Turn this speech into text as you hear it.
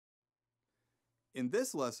In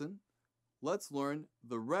this lesson, let's learn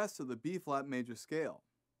the rest of the B-flat major scale.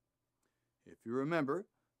 If you remember,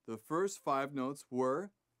 the first 5 notes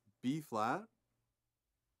were B-flat,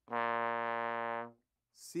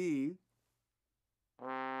 C,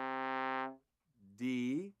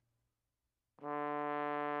 D,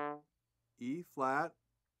 E-flat,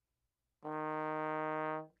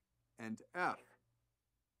 and F.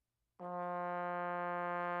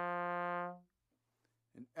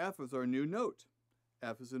 And F is our new note.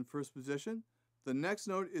 F is in first position. The next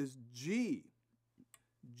note is G.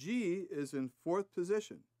 G is in 4th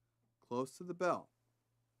position, close to the bell.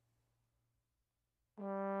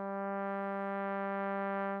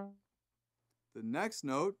 The next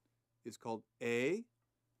note is called A,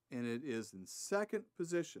 and it is in 2nd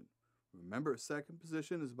position. Remember, 2nd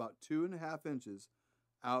position is about 2.5 inches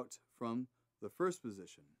out from the 1st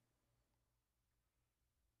position.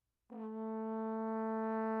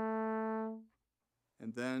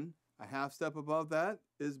 And then a half step above that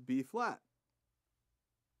is B flat.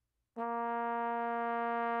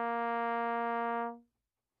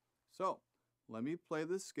 So, let me play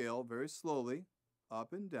this scale very slowly,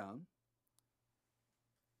 up and down.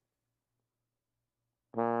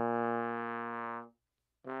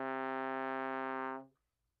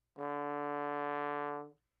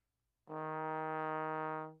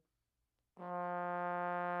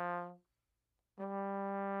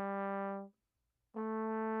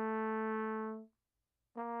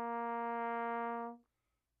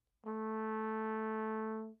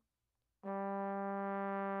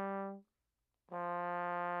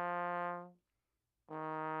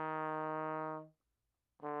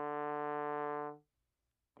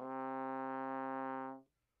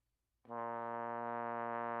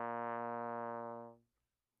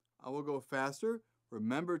 I will go faster.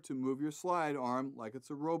 Remember to move your slide arm like it's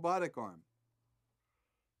a robotic arm.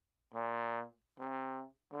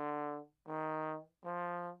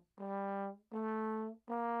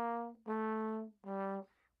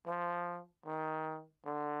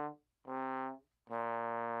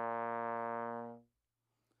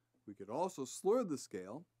 We could also slur the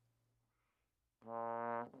scale.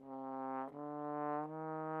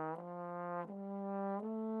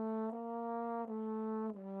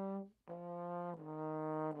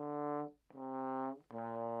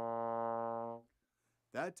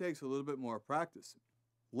 That takes a little bit more practice.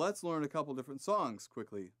 Let's learn a couple different songs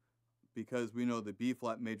quickly because we know the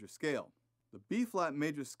B-flat major scale. The B-flat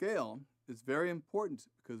major scale is very important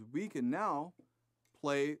because we can now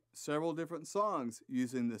play several different songs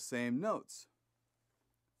using the same notes.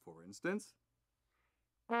 For instance,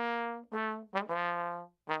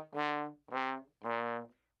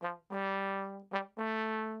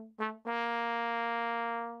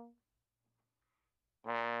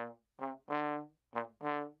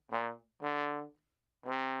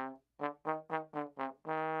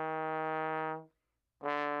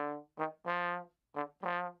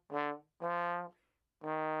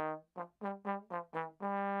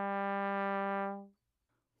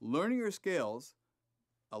 learning your scales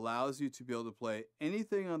allows you to be able to play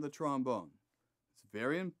anything on the trombone. It's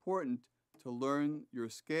very important to learn your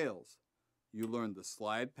scales. You learn the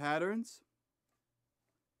slide patterns,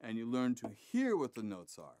 and you learn to hear what the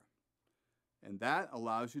notes are. And that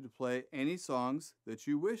allows you to play any songs that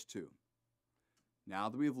you wish to. Now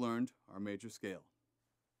that we've learned our major scale.